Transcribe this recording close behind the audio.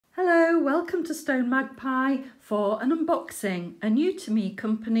Welcome to StoneMagpie for an unboxing, a new to me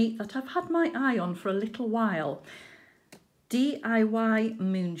company that I've had my eye on for a little while. DIY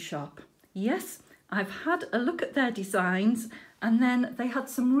Moon Shop. Yes, I've had a look at their designs and then they had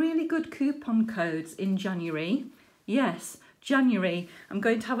some really good coupon codes in January. Yes, January. I'm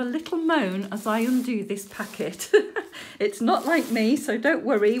going to have a little moan as I undo this packet. It's not like me, so don't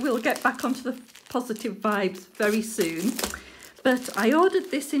worry, we'll get back onto the positive vibes very soon. But I ordered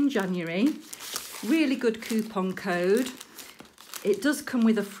this in January, really good coupon code. It does come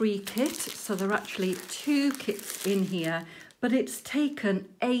with a free kit, so there are actually 2 kits in here, but it's taken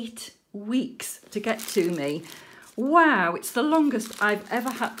 8 weeks to get to me. Wow, it's the longest I've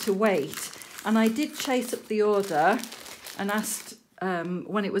ever had to wait. And I did chase up the order and asked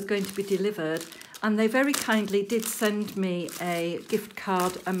when it was going to be delivered, and they very kindly did send me a gift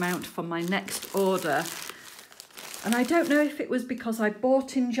card amount for my next order. And I don't know if it was because I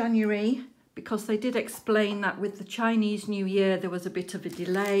bought in January, because they did explain that with the Chinese New Year there was a bit of a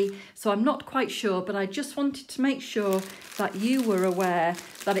delay. So I'm not quite sure, but I just wanted to make sure that you were aware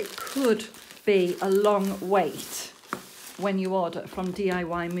that it could be a long wait when you order from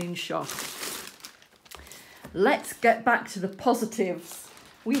DIY Moon Shop. Let's get back to the positives.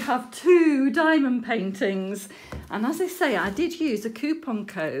 We have 2 diamond paintings. And as I say, I did use a coupon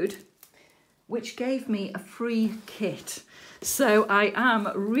code which gave me a free kit. So I am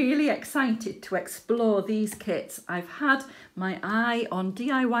really excited to explore these kits. I've had my eye on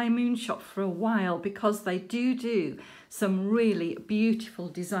DIY Moon Shop for a while because they do some really beautiful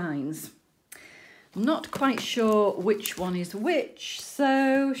designs. Not quite sure which one is which,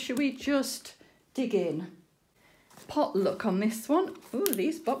 so should we just dig in? Pot look on this one. Oh,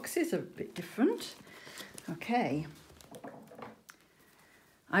 these boxes are a bit different. Okay.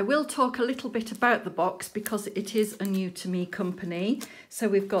 I will talk a little bit about the box because it is a new to me company. So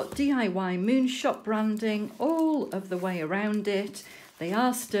we've got DIY Moon Shop branding all of the way around it. They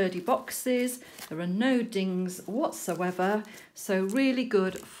are sturdy boxes. There are no dings whatsoever. So really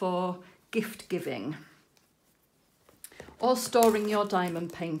good for gift giving or storing your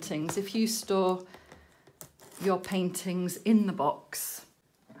diamond paintings if you store your paintings in the box.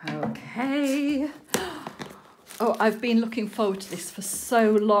 Okay. Oh, I've been looking forward to this for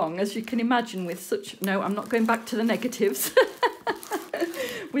so long, as you can imagine, with such... No, I'm not going back to the negatives.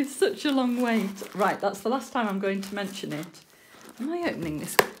 With such a long wait. Right, that's the last time I'm going to mention it. Am I opening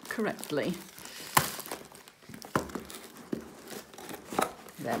this correctly?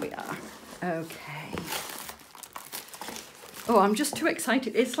 There we are. Okay. Oh, I'm just too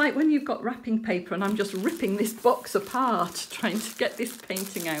excited. It's like when you've got wrapping paper and I'm just ripping this box apart, trying to get this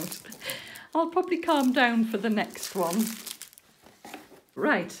painting out. I'll probably calm down for the next one.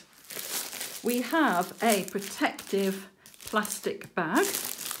 Right, we have a protective plastic bag,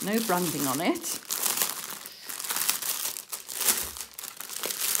 no branding on it.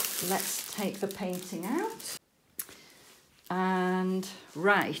 Let's take the painting out. And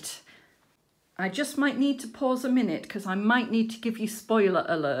right, I just might need to pause a minute because I might need to give you spoiler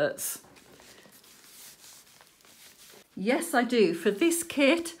alerts. Yes, I do. For this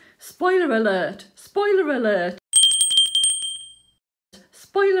kit, spoiler alert, spoiler alert,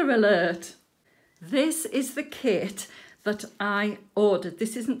 spoiler alert. This is the kit that I ordered.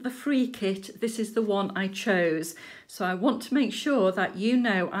 This isn't the free kit, this is the one I chose. So I want to make sure that you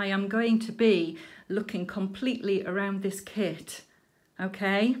know I am going to be looking completely around this kit,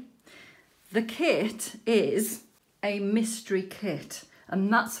 okay? The kit is a mystery kit,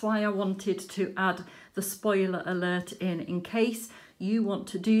 and that's why I wanted to add the spoiler alert in case you want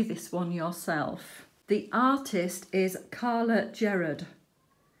to do this one yourself. The artist is Carla Gerard.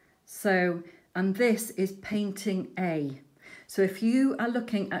 So, and this is painting A. So if you are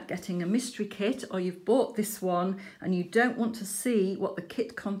looking at getting a mystery kit or you've bought this one and you don't want to see what the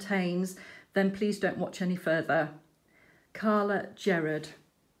kit contains, then please don't watch any further. Carla Gerard.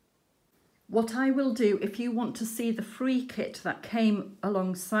 What I will do, if you want to see the free kit that came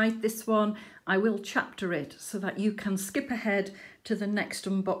alongside this one, I will chapter it so that you can skip ahead to the next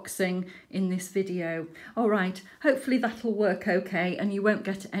unboxing in this video. All right, hopefully that'll work okay and you won't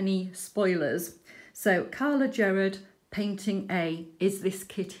get any spoilers. So Carla Gerard, painting A, is this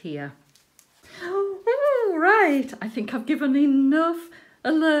kit here. Oh, right, I think I've given enough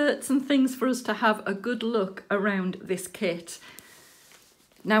alerts and things for us to have a good look around this kit.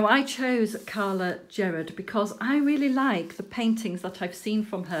 Now, I chose Carla Gerard because I really like the paintings that I've seen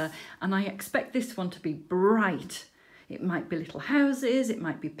from her, and I expect this one to be bright. It might be little houses, it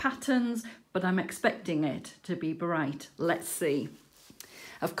might be patterns, but I'm expecting it to be bright. Let's see.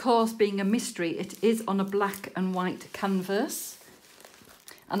 Of course, being a mystery, it is on a black and white canvas.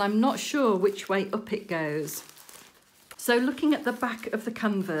 and I'm not sure which way up it goes. So looking at the back of the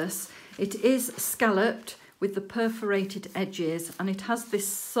canvas, it is scalloped with the perforated edges, and it has this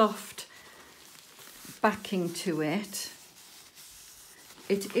soft backing to it.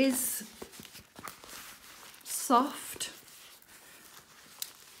 It is soft.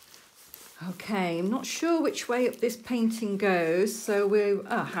 Okay, I'm not sure which way up this painting goes, so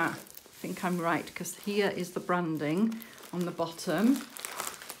I think I'm right, because here is the branding on the bottom.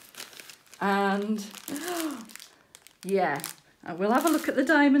 And yeah, we'll have a look at the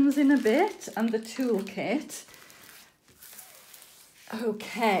diamonds in a bit and the toolkit.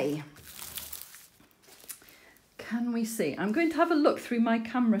 Okay. Can we see? I'm going to have a look through my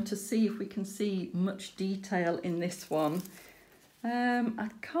camera to see if we can see much detail in this one. I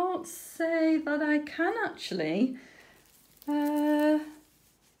can't say that I can actually. I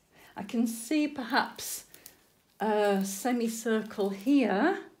can see perhaps a semicircle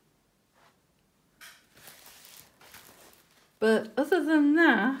here. But other than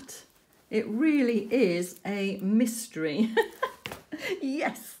that, it really is a mystery.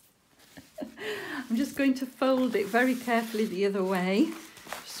 Yes. I'm just going to fold it very carefully the other way.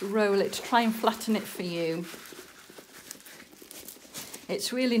 Just roll it to try and flatten it for you.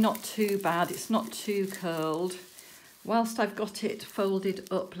 It's really not too bad. It's not too curled. Whilst I've got it folded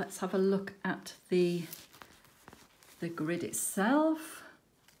up, let's have a look at the grid itself.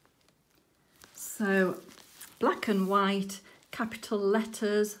 So black and white, capital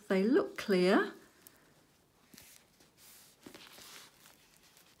letters, they look clear.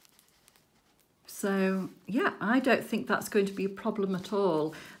 So yeah, I don't think that's going to be a problem at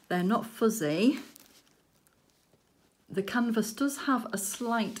all. They're not fuzzy. The canvas does have a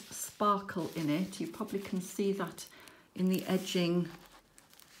slight sparkle in it. You probably can see that in the edging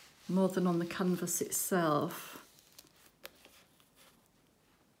more than on the canvas itself.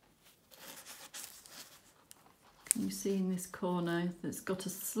 Can you see in this corner there's got a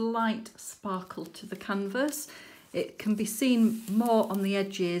slight sparkle to the canvas? It can be seen more on the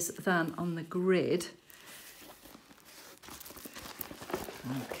edges than on the grid.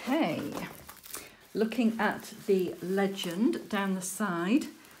 Okay, looking at the legend down the side,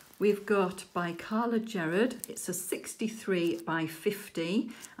 we've got by Carla Gerard. It's a 63 by 50,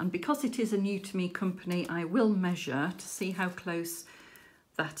 and because it is a new to me company, I will measure to see how close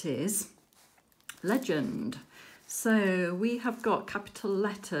that is. Legend. So we have got capital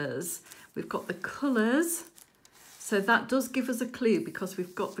letters, we've got the colours. So that does give us a clue because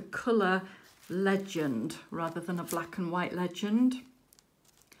we've got the colour legend rather than a black and white legend.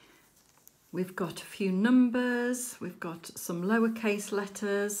 We've got a few numbers, we've got some lowercase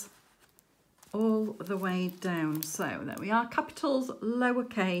letters all the way down. So there we are, capitals,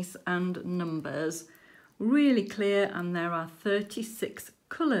 lowercase and numbers. Really clear, and there are 36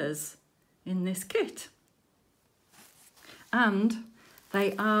 colours in this kit. And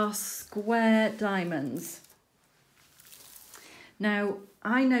they are square diamonds. Now,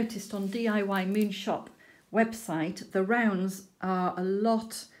 I noticed on DIY Moonshop website, the rounds are a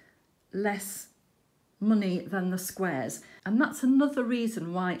lot less money than the squares. And that's another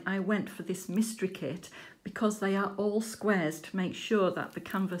reason why I went for this mystery kit, because they are all squares to make sure that the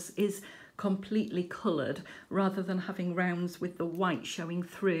canvas is completely coloured rather than having rounds with the white showing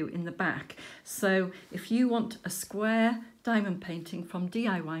through in the back. So if you want a square diamond painting from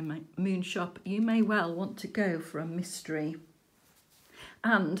DIY Moonshop, you may well want to go for a mystery.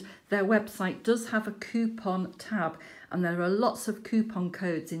 And their website does have a coupon tab, and there are lots of coupon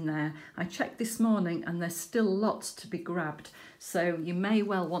codes in there. I checked this morning and there's still lots to be grabbed, so you may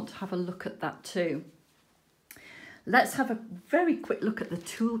well want to have a look at that too. Let's have a very quick look at the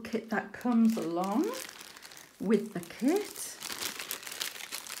toolkit that comes along with the kit.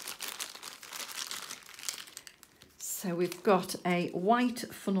 So we've got a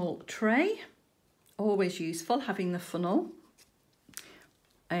white funnel tray, always useful having the funnel.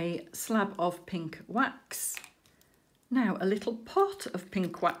 A slab of pink wax. Now a little pot of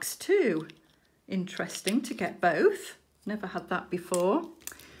pink wax too. Interesting to get both. Never had that before.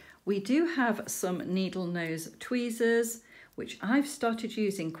 We do have some needle nose tweezers, which I've started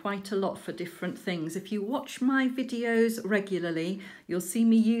using quite a lot for different things. If you watch my videos regularly, you'll see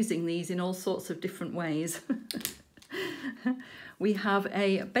me using these in all sorts of different ways. We have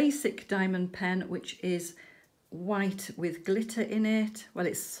a basic diamond pen, which is white with glitter in it. Well,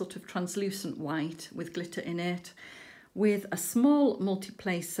 it's sort of translucent white with glitter in it, with a small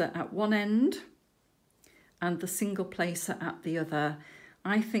multi-placer at one end and the single placer at the other.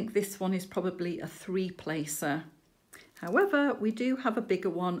 I think this one is probably a 3-placer. However, we do have a bigger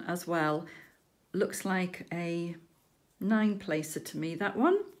one as well. Looks like a 9 placer to me, that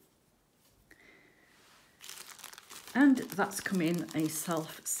one. And that's come in a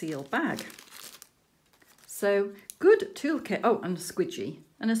self-seal bag. So good toolkit. Oh, and a squidgy.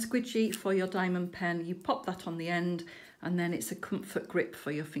 And a squidgy for your diamond pen. You pop that on the end and then it's a comfort grip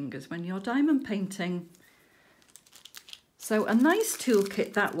for your fingers when you're diamond painting. So a nice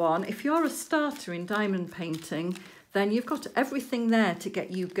toolkit, that one. If you're a starter in diamond painting, then you've got everything there to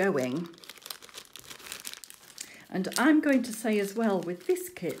get you going. And I'm going to say as well, with this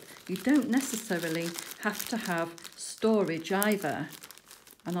kit, you don't necessarily have to have storage either.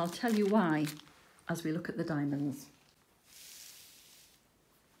 And I'll tell you why as we look at the diamonds.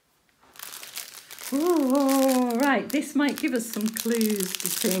 Oh, right, this might give us some clues, do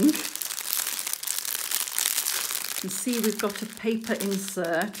you think? You can see we've got a paper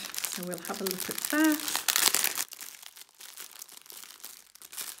insert, so we'll have a look at that.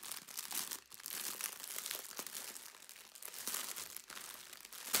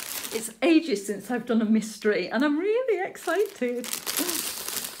 It's ages since I've done a mystery and I'm really excited.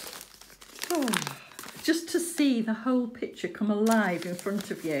 Oh, just to see the whole picture come alive in front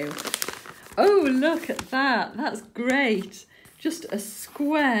of you. Oh, look at that. That's great. Just a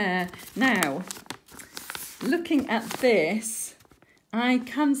square. Now, looking at this, I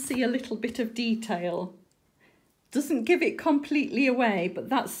can see a little bit of detail. Doesn't give it completely away, but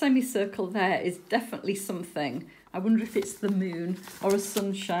that semicircle there is definitely something. I wonder if it's the moon or a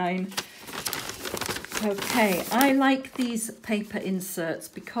sunshine. Okay, I like these paper inserts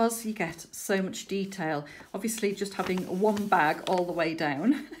because you get so much detail. Obviously, just having one bag all the way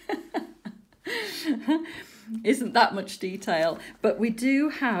down isn't that much detail, but we do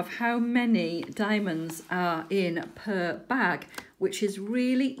have how many diamonds are in per bag, which is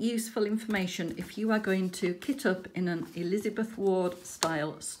really useful information if you are going to kit up in an Elizabeth Ward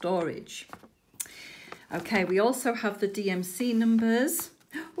style storage. Okay, we also have the DMC numbers.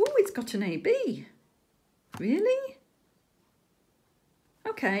 Oh, it's got an AB. Really?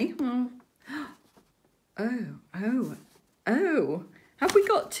 Okay, well, oh, have we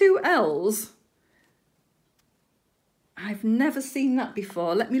got 2 L's? I've never seen that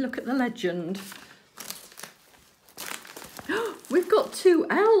before. Let me look at the legend. We've got 2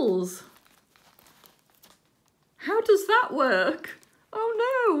 L's. How does that work? Oh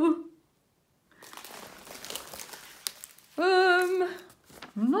no.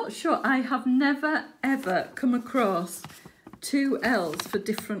 I'm not sure. I have never ever come across 2 L's for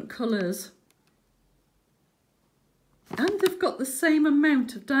different colours. And they've got the same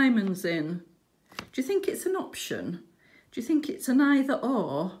amount of diamonds in. Do you think it's an option? Do you think it's an either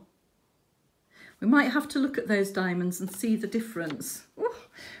or? We might have to look at those diamonds and see the difference. Ooh,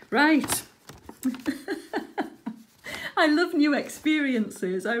 right. I love new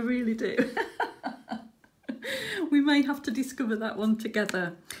experiences, I really do. We may have to discover that one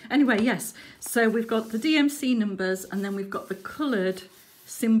together. Anyway, yes, so we've got the DMC numbers and then we've got the coloured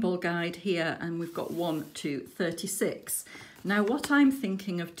symbol guide here and we've got 1 to 36. Now what I'm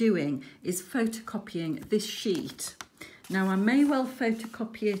thinking of doing is photocopying this sheet. Now I may well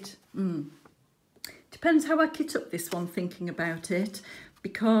photocopy it, depends how I kit up this one thinking about it,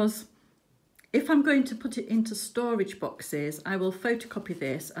 because if I'm going to put it into storage boxes, I will photocopy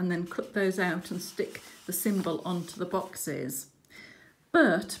this and then cut those out and stick the symbol onto the boxes.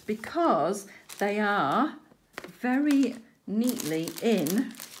 But because they are very neatly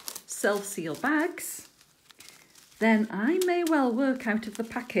in self-seal bags, then I may well work out of the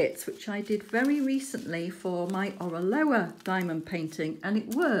packets, which I did very recently for my Oraloa diamond painting, and it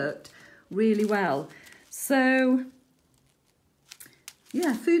worked really well. So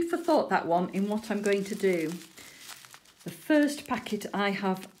yeah, food for thought, that one, in what I'm going to do. The first packet I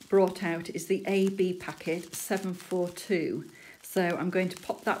have brought out is the AB packet 742. So I'm going to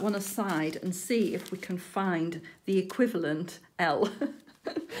pop that one aside and see if we can find the equivalent L.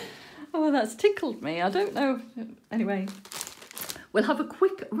 Oh, that's tickled me. I don't know. Anyway, we'll have a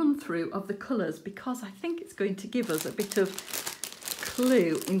quick run through of the colours because I think it's going to give us a bit of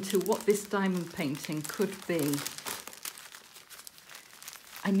clue into what this diamond painting could be.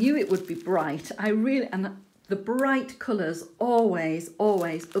 I knew it would be bright. And the bright colours always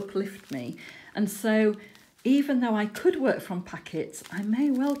uplift me. And so even though I could work from packets, I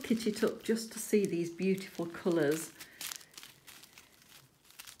may well kit it up just to see these beautiful colours.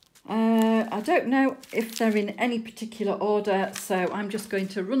 I don't know if they're in any particular order, so I'm just going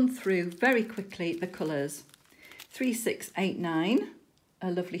to run through very quickly the colours. 3689,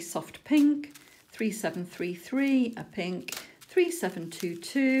 a lovely soft pink. 3733, a pink.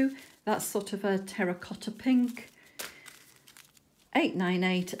 3722, that's sort of a terracotta pink.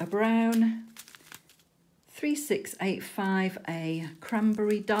 898, a brown. 3685, a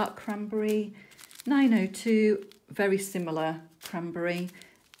cranberry, dark cranberry. 902, very similar cranberry.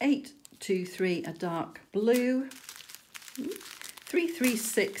 823, a dark blue.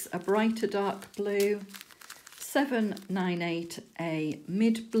 336, a brighter dark blue. 798, a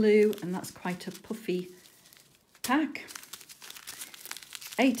mid blue, and that's quite a puffy pack.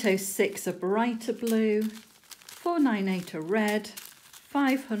 806, a brighter blue. 498, a red.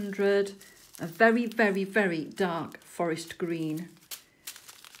 500, a very, very, very dark forest green.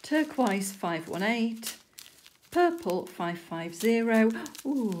 Turquoise 518, purple 550.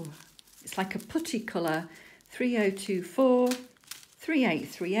 Ooh, it's like a putty colour. 3024,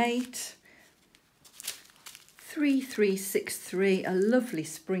 3838, 3363, a lovely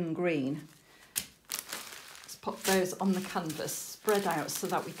spring green. Let's pop those on the canvas, spread out so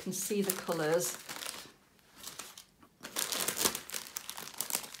that we can see the colours.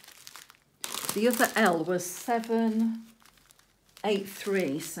 The other L was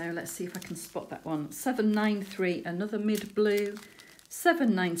 783, so let's see if I can spot that one. 793, another mid blue.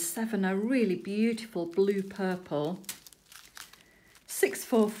 797, a really beautiful blue purple.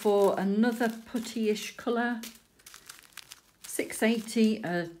 644, another puttyish colour. 680,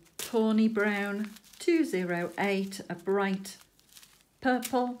 a tawny brown. 208, a bright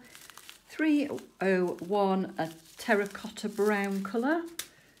purple. 301, a terracotta brown colour.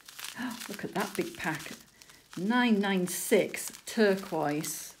 Oh, look at that big pack. 996,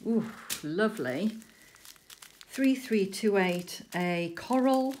 turquoise. Ooh, lovely. 3328, a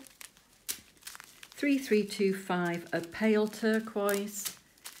coral. 3325, a pale turquoise.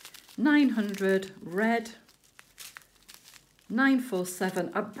 900, red. 947,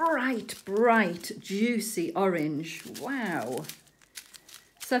 a bright, bright, juicy orange. Wow.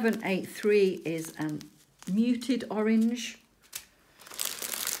 783 is a muted orange.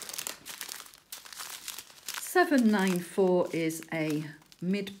 794 is a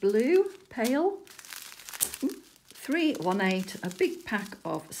mid blue, pale. 318, a big pack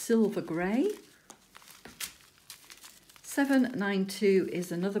of silver grey. 792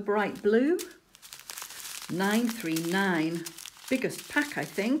 is another bright blue. 939, biggest pack I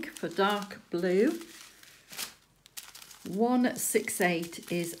think for dark blue.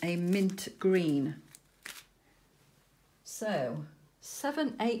 168 is a mint green. So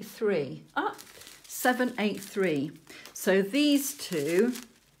 783. 783. So these two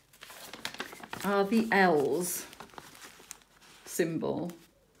are the L's symbol.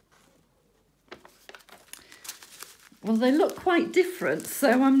 Well, they look quite different,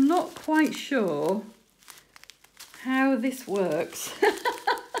 so I'm not quite sure how this works.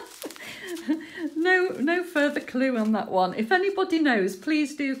 No further clue on that one. If anybody knows,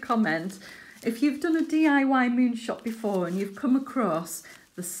 please do comment. If you've done a DIY moonshot before and you've come across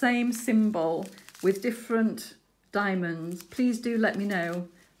the same symbol with different diamonds, please do let me know.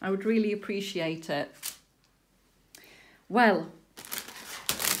 I would really appreciate it. Well,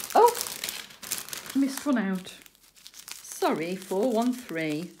 oh, missed one out. Sorry,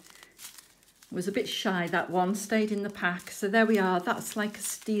 413. Was a bit shy, that one, stayed in the pack. So there we are, that's like a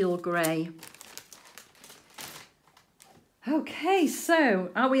steel grey. Okay, so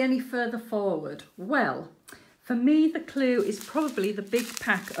are we any further forward? Well, for me, the clue is probably the big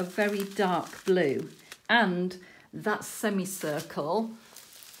pack of very dark blue and that semicircle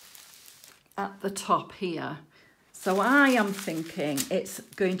at the top here. So I am thinking it's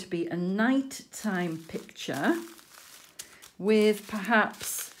going to be a nighttime picture with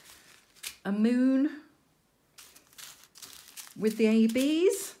perhaps a moon with the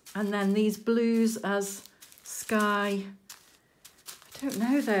ABs and then these blues as sky. I don't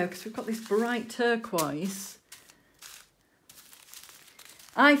know though, because we've got this bright turquoise.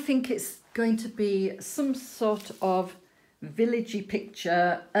 I think it's going to be some sort of villagey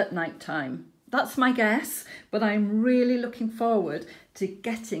picture at night time. That's my guess, but I'm really looking forward to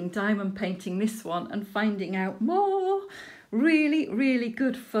getting diamond painting this one and finding out more. Really, really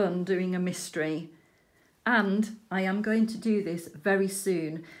good fun doing a mystery. And I am going to do this very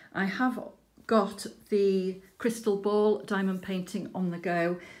soon. I have got the crystal ball diamond painting on the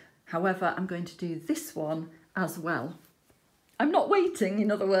go. However, I'm going to do this one as well. I'm not waiting, in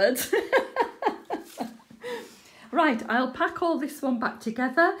other words. Right, I'll pack all this one back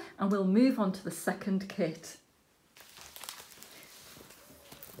together and we'll move on to the second kit.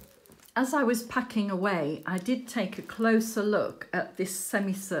 As I was packing away, I did take a closer look at this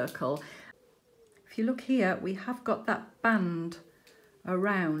semicircle. If you look here, we have got that band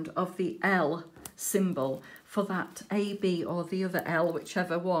around of the L symbol for that AB or the other L,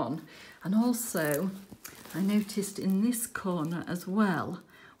 whichever one. And also, I noticed in this corner as well,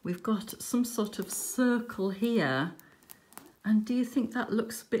 we've got some sort of circle here. And do you think that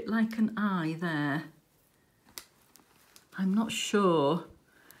looks a bit like an eye there? I'm not sure.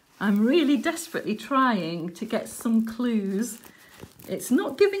 I'm really desperately trying to get some clues. It's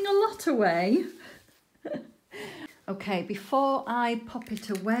not giving a lot away. Okay, before I pop it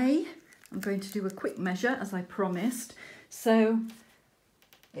away, I'm going to do a quick measure as I promised. So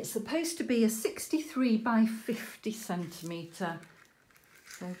it's supposed to be a 63 by 50 centimetre.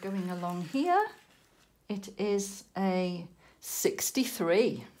 So going along here, it is a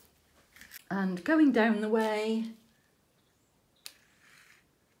 63. And going down the way,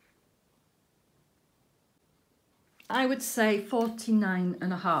 I would say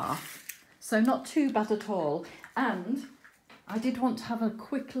 49.5. So not too bad at all. And I did want to have a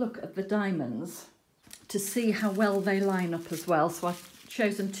quick look at the diamonds to see how well they line up as well. So I've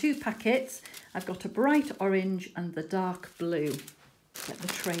chosen 2 packets. I've got a bright orange and the dark blue. Get the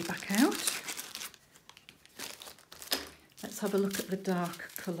tray back out. Let's have a look at the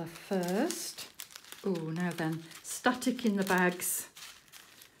dark colour first. Oh, now then, static in the bags.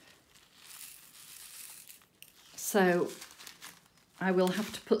 So I will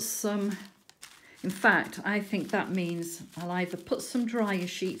have to put some, in fact, I think that means I'll either put some dryer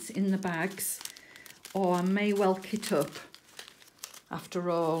sheets in the bags or I may well kit up after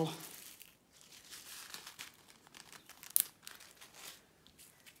all.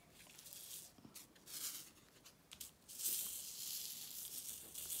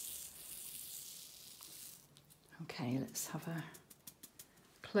 Okay, let's have a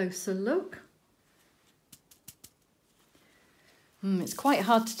closer look. It's quite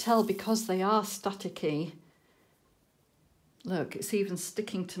hard to tell because they are staticky. Look, it's even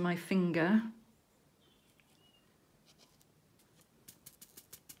sticking to my finger.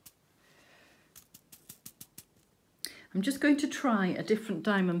 I'm just going to try a different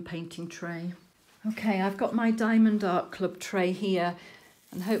diamond painting tray. Okay, I've got my Diamond Art Club tray here,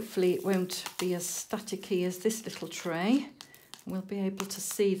 and hopefully it won't be as staticky as this little tray. We'll be able to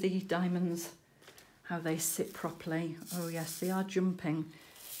see the diamonds, how they sit properly. Oh yes, they are jumping.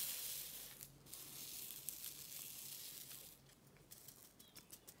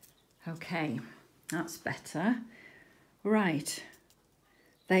 Okay, that's better. Right,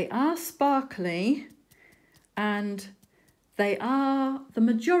 they are sparkly and the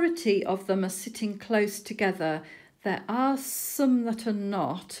majority of them are sitting close together. There are some that are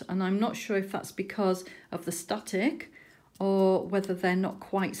not, and I'm not sure if that's because of the static or whether they're not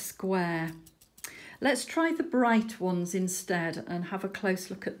quite square. Let's try the bright ones instead and have a close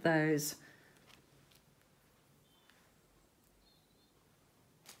look at those.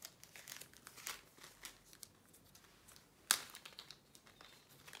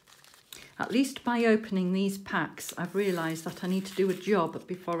 At least by opening these packs, I've realised that I need to do a job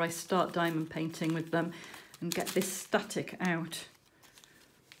before I start diamond painting with them and get this static out.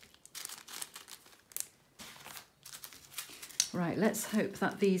 Right, let's hope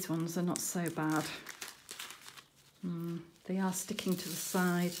that these ones are not so bad. They are sticking to the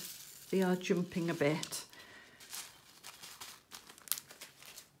side. They are jumping a bit.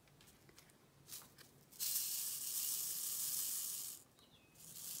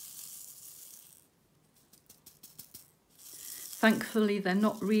 Thankfully, they're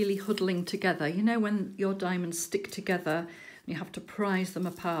not really huddling together. You know when your diamonds stick together and you have to prise them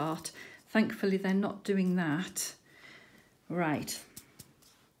apart? Thankfully, they're not doing that. Right.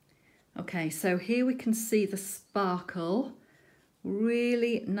 Okay, so here we can see the sparkle.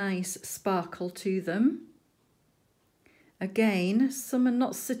 Really nice sparkle to them. Again, some are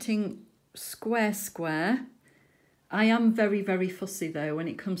not sitting square. I am very, very fussy though when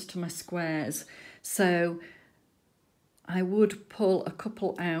it comes to my squares. So I would pull a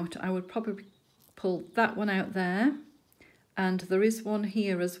couple out. I would probably pull that one out there. And there is one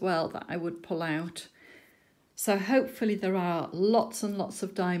here as well that I would pull out. So hopefully there are lots and lots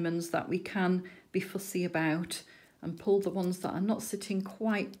of diamonds that we can be fussy about and pull the ones that are not sitting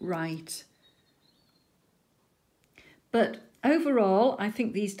quite right. But overall, I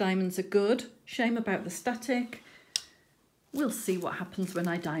think these diamonds are good. Shame about the static. We'll see what happens when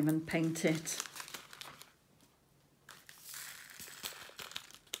I diamond paint it.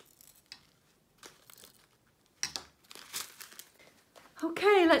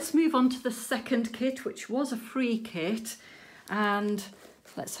 Okay, let's move on to the second kit, which was a free kit, and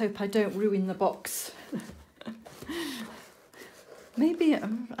let's hope I don't ruin the box. Maybe,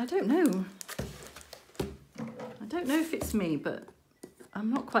 I don't know. I don't know if it's me, but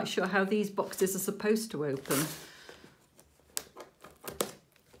I'm not quite sure how these boxes are supposed to open.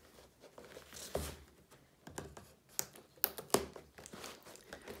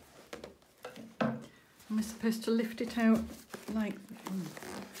 supposed to lift it out like...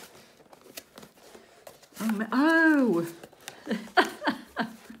 Oh!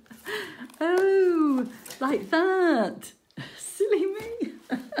 Oh, like that. Silly me.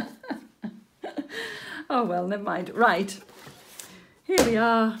 Oh, well, never mind. Right. Here we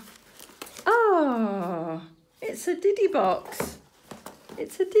are. Oh, it's a Diddy box.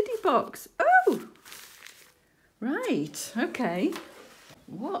 It's a Diddy box. Oh, right. Okay.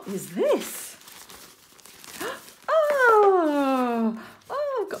 What is this? Oh,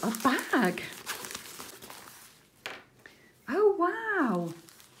 oh, got a bag. Oh, wow.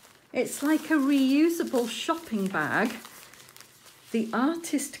 It's like a reusable shopping bag. The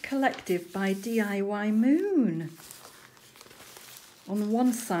Artist Collective by DIY Moon. On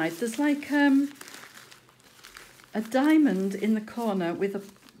one side, there's like a diamond in the corner with a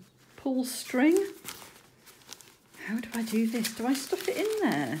pull string. How do I do this? Do I stuff it in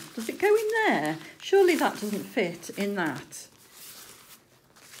there? Does it go in there? Surely that doesn't fit in that.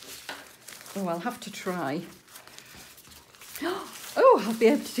 Oh, I'll have to try. Oh, I'll be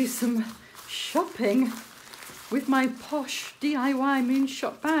able to do some shopping with my posh DIY Moon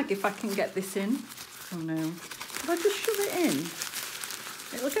shop bag if I can get this in. Oh no. If I just shove it in,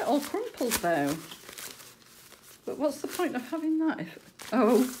 it'll get all crumpled though. But what's the point of having that if...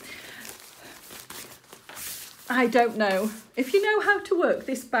 Oh, I don't know. If you know how to work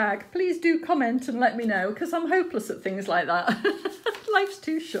this bag, please do comment and let me know, because I'm hopeless at things like that. Life's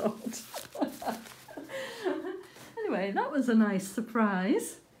too short. Anyway, that was a nice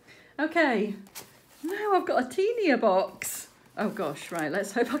surprise. Okay, now I've got a teenier box. Oh gosh, right,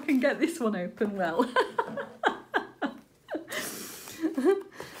 let's hope I can get this one open well.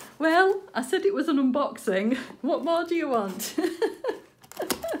 Well, I said it was an unboxing. What more do you want?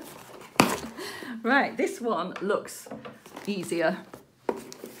 Right, this one looks easier.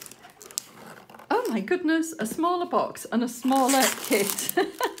 Oh my goodness, a smaller box and a smaller kit.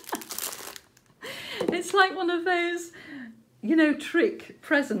 It's like one of those, you know, trick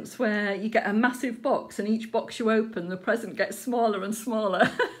presents where you get a massive box and each box you open, the present gets smaller and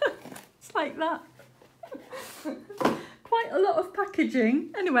smaller. It's like that. Quite a lot of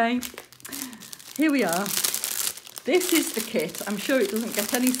packaging. Anyway, here we are. This is the kit. I'm sure it doesn't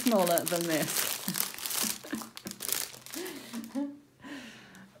get any smaller than this.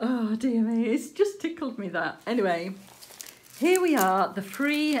 Oh dear me, it's just tickled me that. Anyway, here we are. The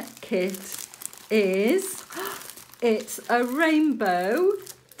free kit is, it's a rainbow,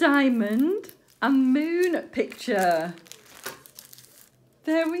 diamond and moon picture.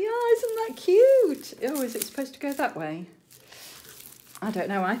 There we are, isn't that cute? Oh, is it supposed to go that way? I don't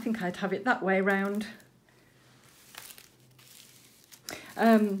know, I think I'd have it that way round.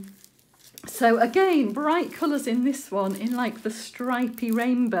 So again, bright colours in this one, in like the stripy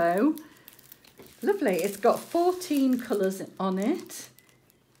rainbow. Lovely, it's got 14 colours on it.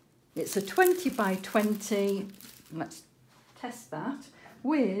 It's a 20 by 20, let's test that,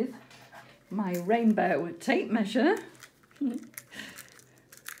 with my rainbow tape measure.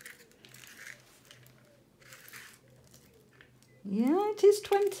 Yeah, it is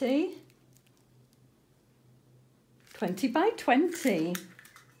 20. 20 by 20.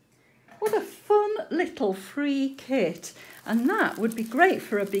 What a fun little free kit. And that would be great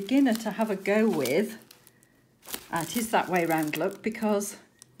for a beginner to have a go with. It is that way round, look, because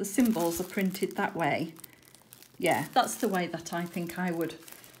the symbols are printed that way. Yeah, that's the way that I think I would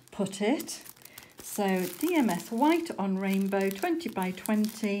put it. So DMS white on rainbow, 20 by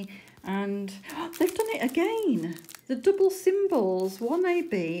 20, and they've done it again. The double symbols, one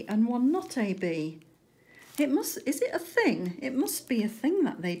AB and one not AB. It must, is it a thing? It must be a thing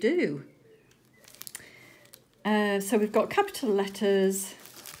that they do. So we've got capital letters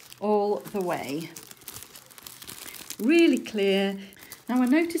all the way. Really clear. Now I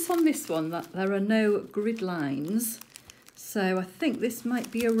notice on this one that there are no grid lines. So I think this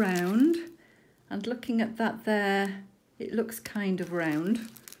might be a round. And looking at that there, it looks kind of round.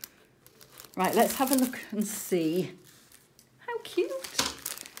 Right, let's have a look and see. How cute.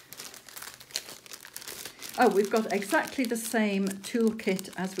 Oh, we've got exactly the same toolkit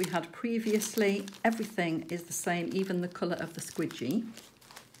as we had previously. Everything is the same, even the colour of the squidgy.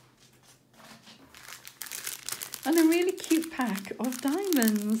 And a really cute pack of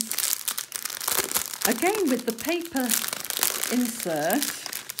diamonds. Again, with the paper insert,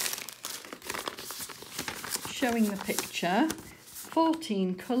 showing the picture.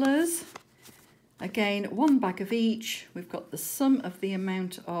 14 colours. Again, one bag of each. We've got the sum of the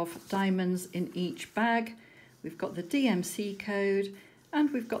amount of diamonds in each bag. We've got the DMC code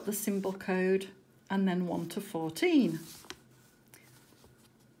and we've got the symbol code, and then 1 to 14.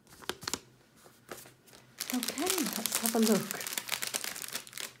 Oh, have a look.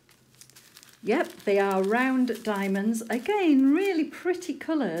 Yep, they are round diamonds. Again, really pretty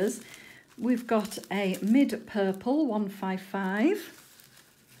colours. We've got a mid-purple 155,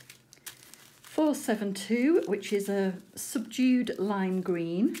 472, which is a subdued lime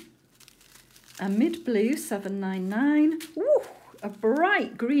green, a mid-blue 799, ooh, a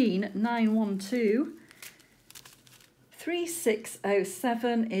bright green 912,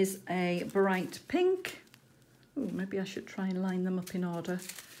 3607 is a bright pink. Oh, maybe I should try and line them up in order.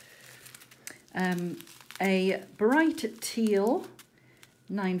 A bright teal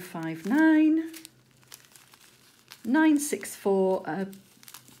 959, 964, a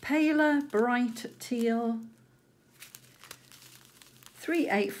paler bright teal,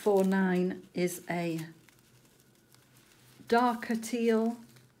 3849 is a darker teal,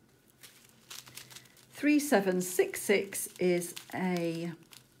 3766 is a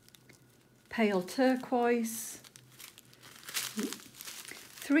pale turquoise,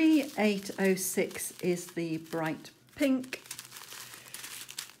 3806 is the bright pink,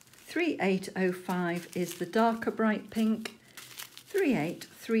 3805 is the darker bright pink,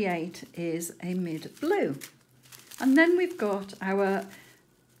 3838 is a mid blue. And then we've got our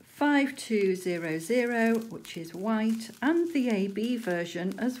 5200, which is white, and the AB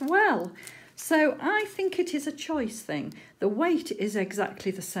version as well. So I think it is a choice thing. The weight is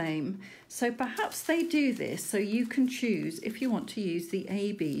exactly the same. So perhaps they do this so you can choose if you want to use the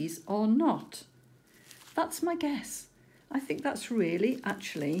ABs or not. That's my guess. I think that's really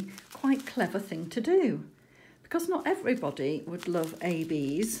actually quite a clever thing to do, because not everybody would love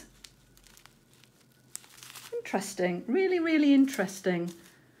ABs. Interesting, really, really interesting.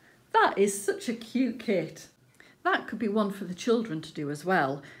 That is such a cute kit. That could be one for the children to do as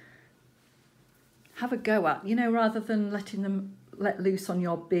well. Have a go at, you know, rather than letting them let loose on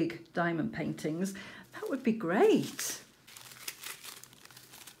your big diamond paintings. That would be great.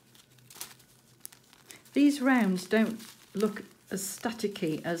 These rounds don't look as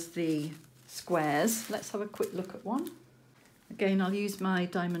staticky as the squares. Let's have a quick look at one. Again, I'll use my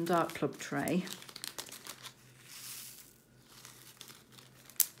Diamond Art Club tray.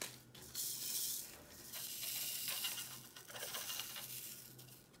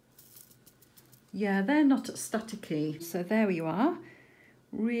 Yeah, they're not staticky. So there you are.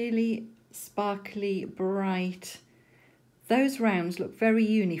 Really sparkly, bright. Those rounds look very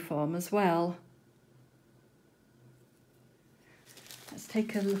uniform as well. Let's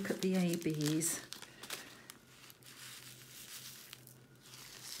take a look at the ABs.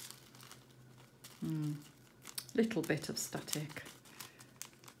 Little bit of static.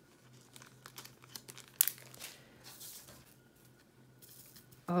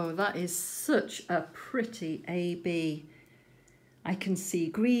 Oh, that is such a pretty AB. I can see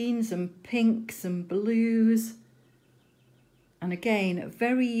greens and pinks and blues. And again,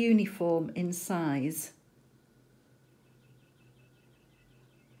 very uniform in size.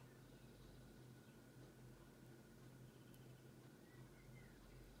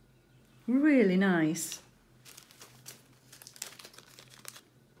 Really nice.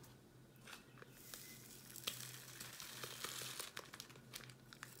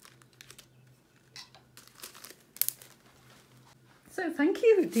 So thank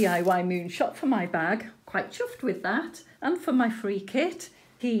you DIY Moonshot for my bag, quite chuffed with that, and for my free kit.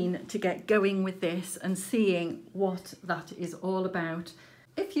 Keen to get going with this and seeing what that is all about.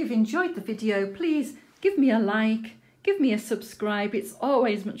 If you've enjoyed the video, please give me a like, give me a subscribe, it's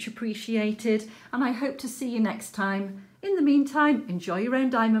always much appreciated, and I hope to see you next time. In the meantime, enjoy your own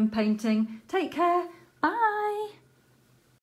diamond painting. Take care, bye!